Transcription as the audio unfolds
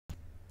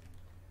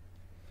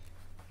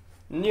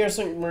near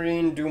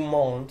Saint-Marin du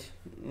Mont,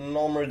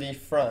 Normandy,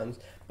 France.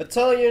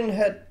 Battalion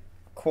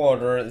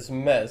headquarters is a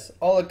mess.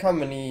 All the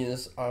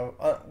companies are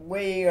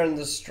way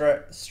under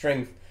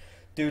strength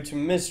due to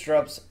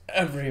misdrops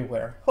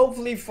everywhere.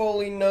 Hopefully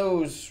Foley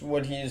knows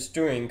what he is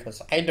doing,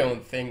 cause I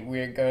don't think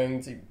we're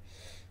going to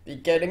be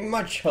getting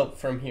much help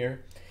from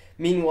here.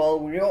 Meanwhile,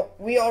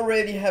 we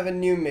already have a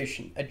new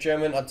mission. A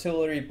German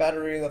artillery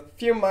battery a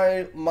few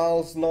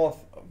miles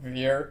north of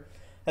here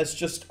has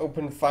just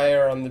opened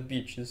fire on the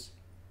beaches.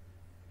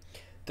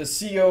 The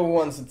CO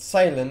wants it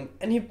silent,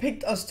 and he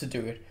picked us to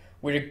do it.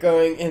 We're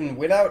going in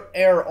without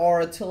air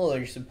or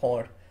artillery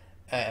support,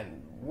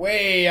 and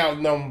way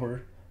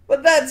outnumbered.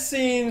 But that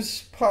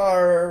seems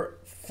par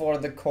for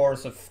the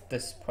course of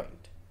this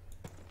point.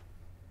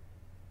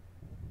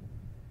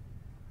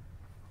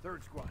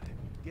 Third squad,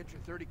 get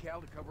your 30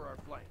 cal to cover our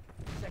flank.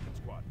 Second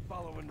squad,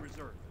 follow in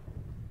reserve.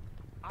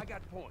 I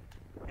got point.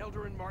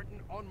 Elder and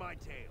Martin on my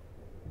tail.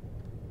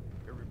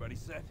 Everybody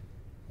set?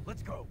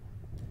 Let's go.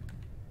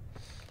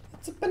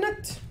 It's a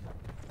minute.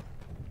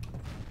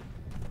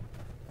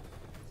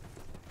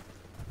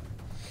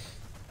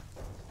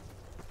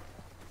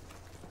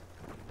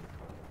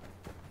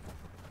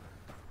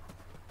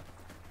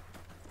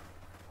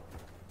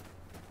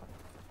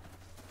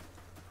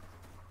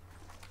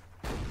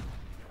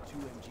 Two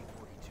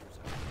MG-42s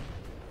up.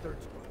 Third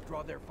squad,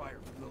 draw their fire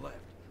from the left.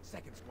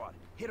 Second squad,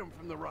 hit them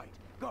from the right.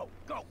 Go,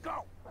 go,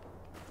 go!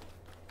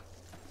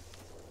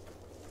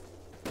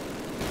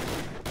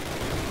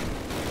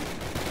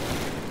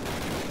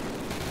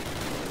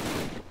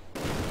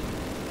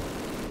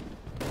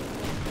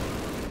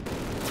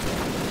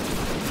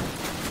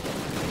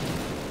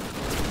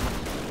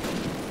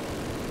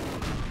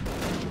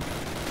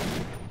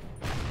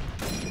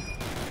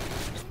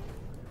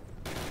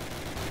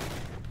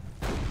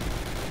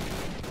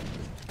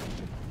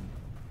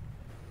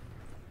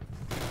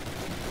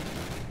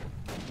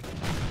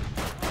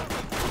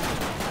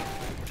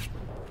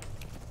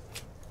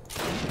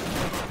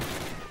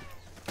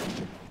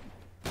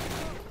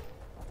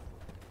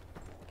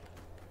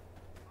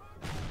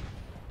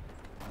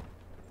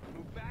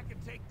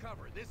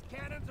 Cover. This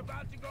cannon's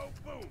about to go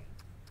boom.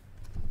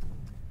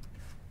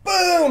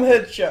 Boom!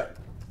 Headshot.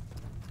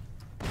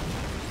 All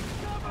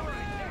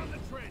right, down the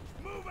trench.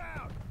 Move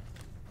out.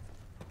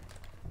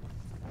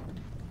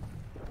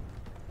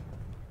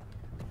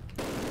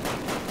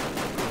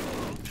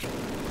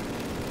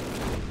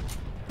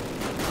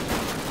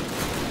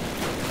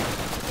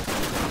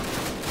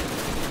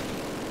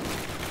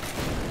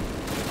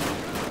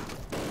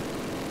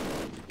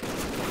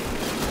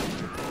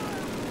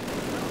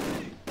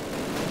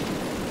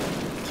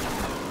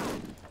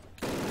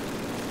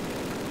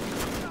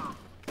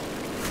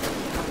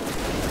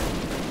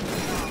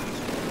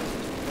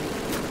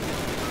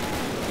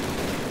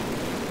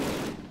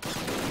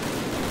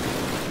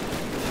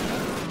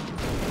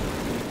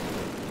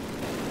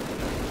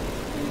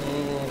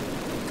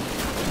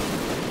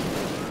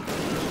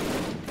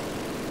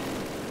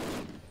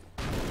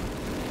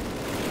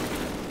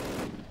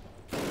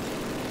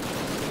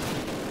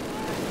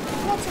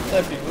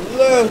 Dead people.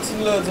 Loads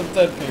and loads of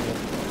dead people.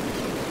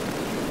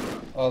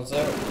 Also,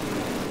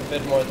 a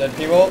bit more dead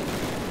people.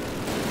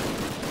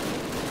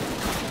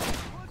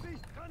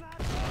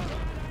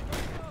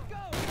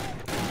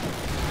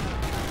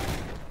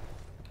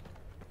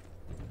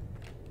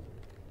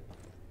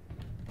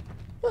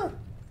 Huh.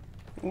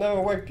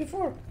 Never worked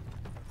before.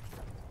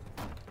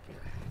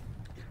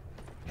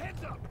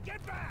 Heads up!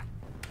 Get back!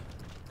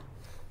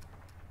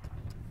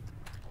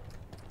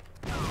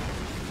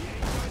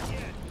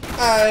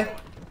 Hi.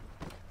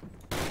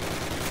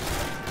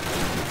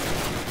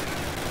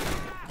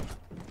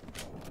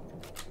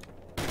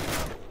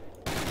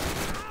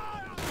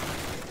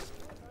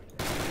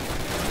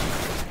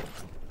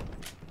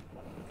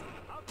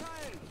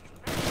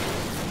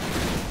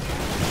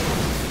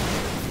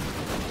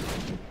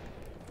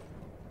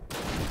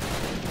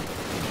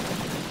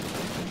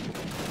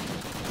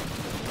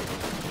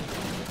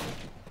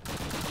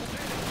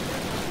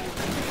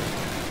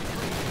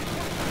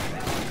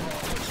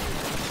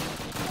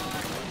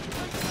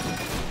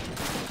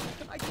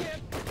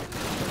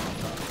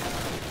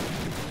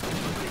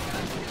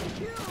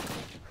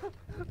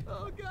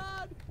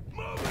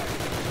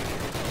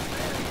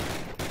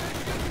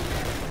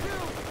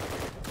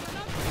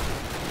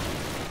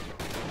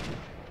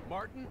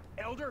 Martin,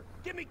 Elder,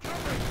 give me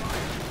covering fire!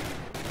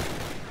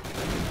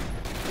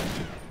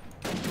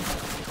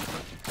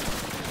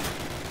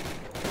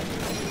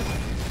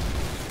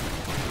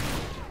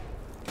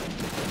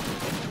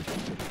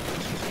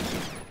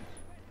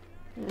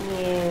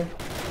 Yeah.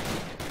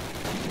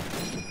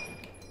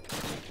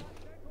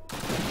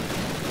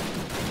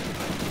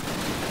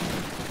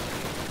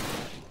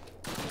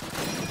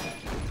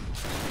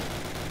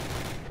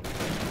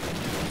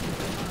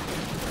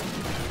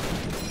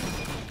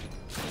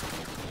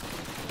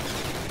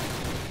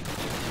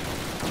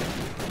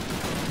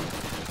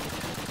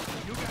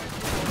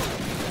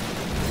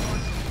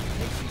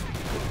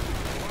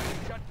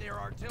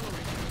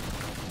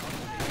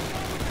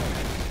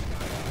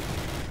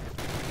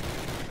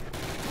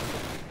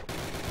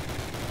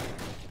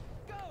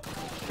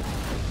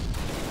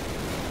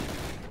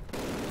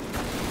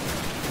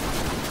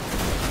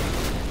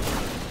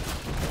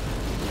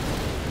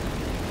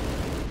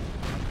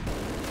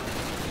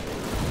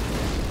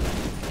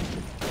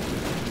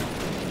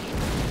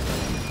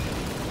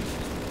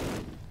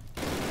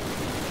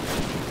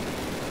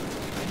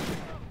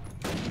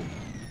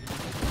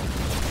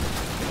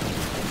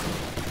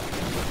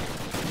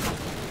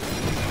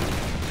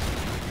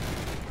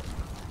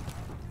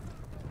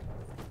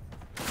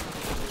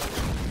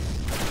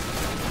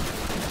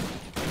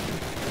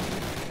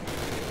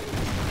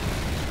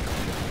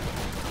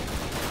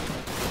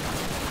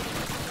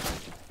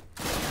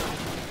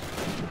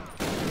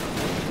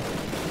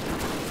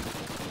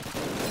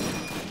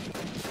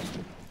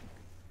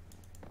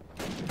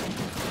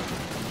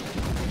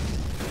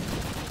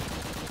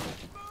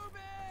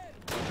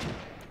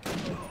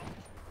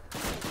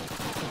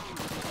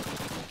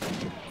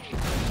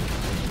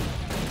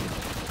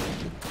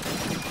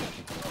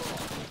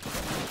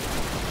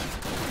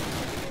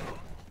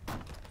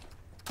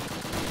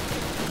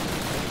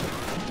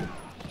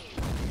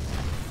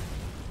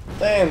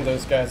 Damn,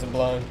 those guys are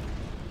blind.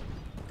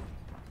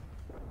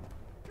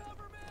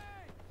 Cover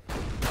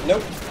me!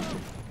 Nope.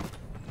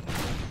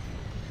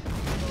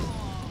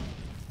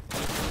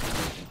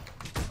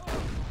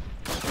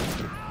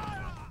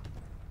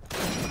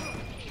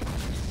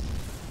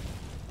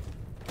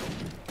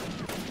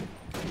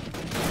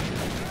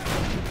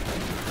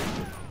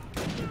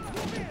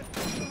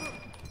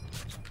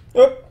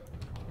 Oop.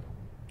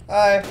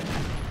 Hi.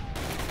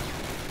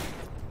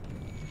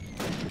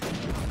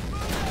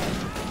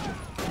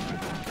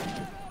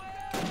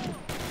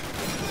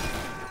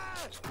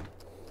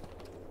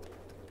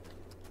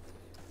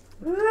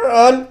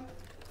 Run.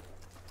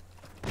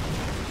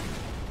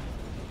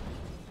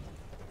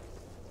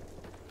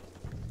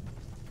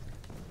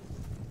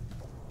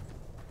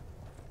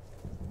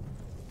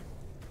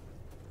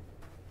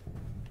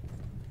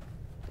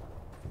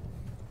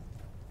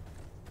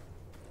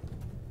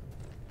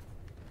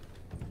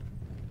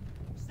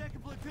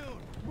 Second platoon,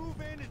 move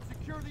in and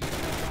secure the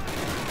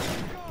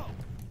Let's go!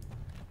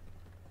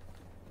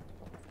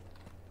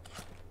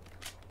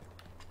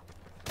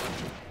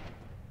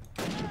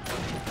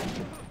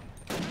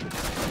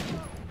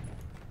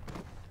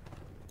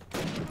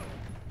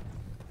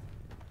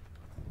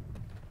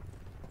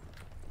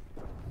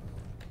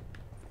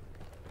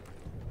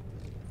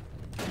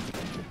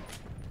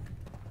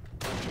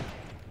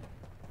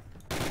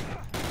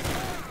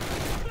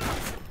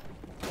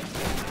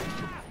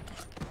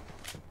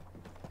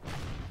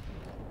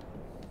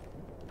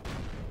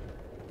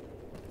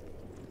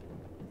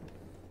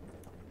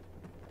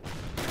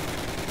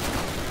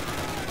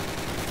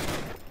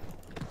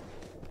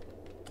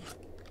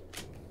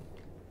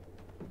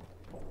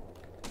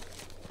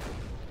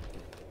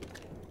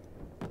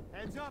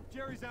 Heads up,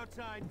 Jerry's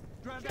outside.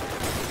 Grab that.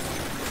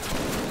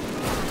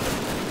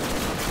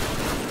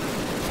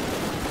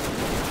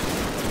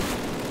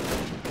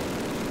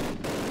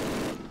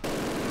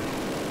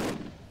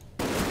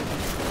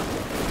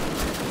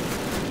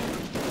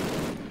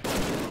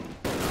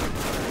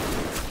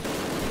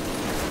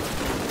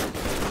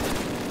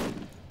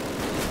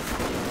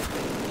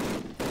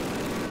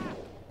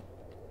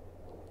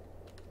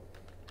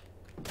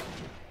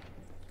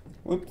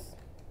 Whoops.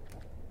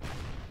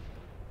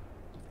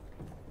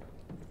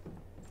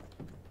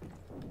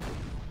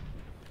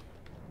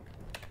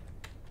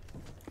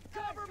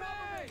 Cover me!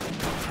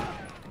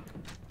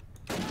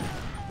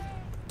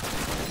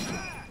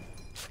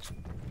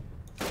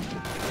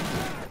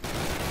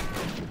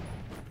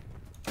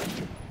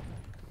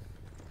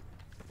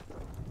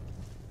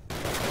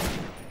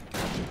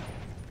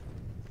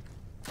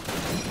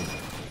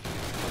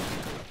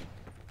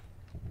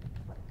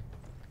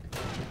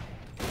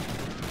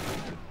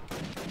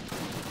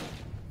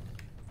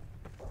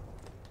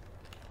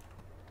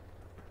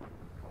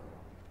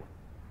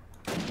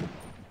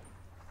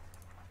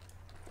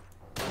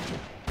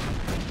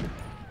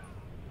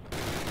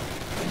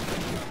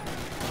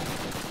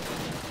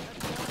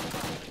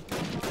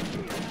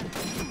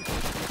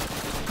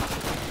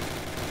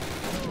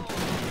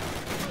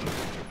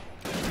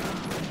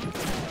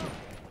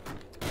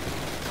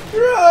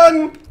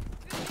 Run!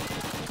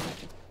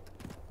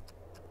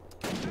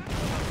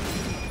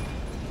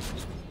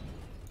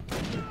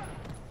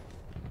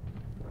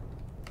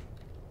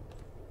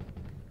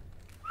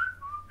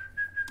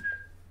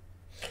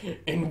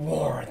 In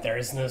war, there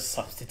is no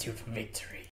substitute for victory.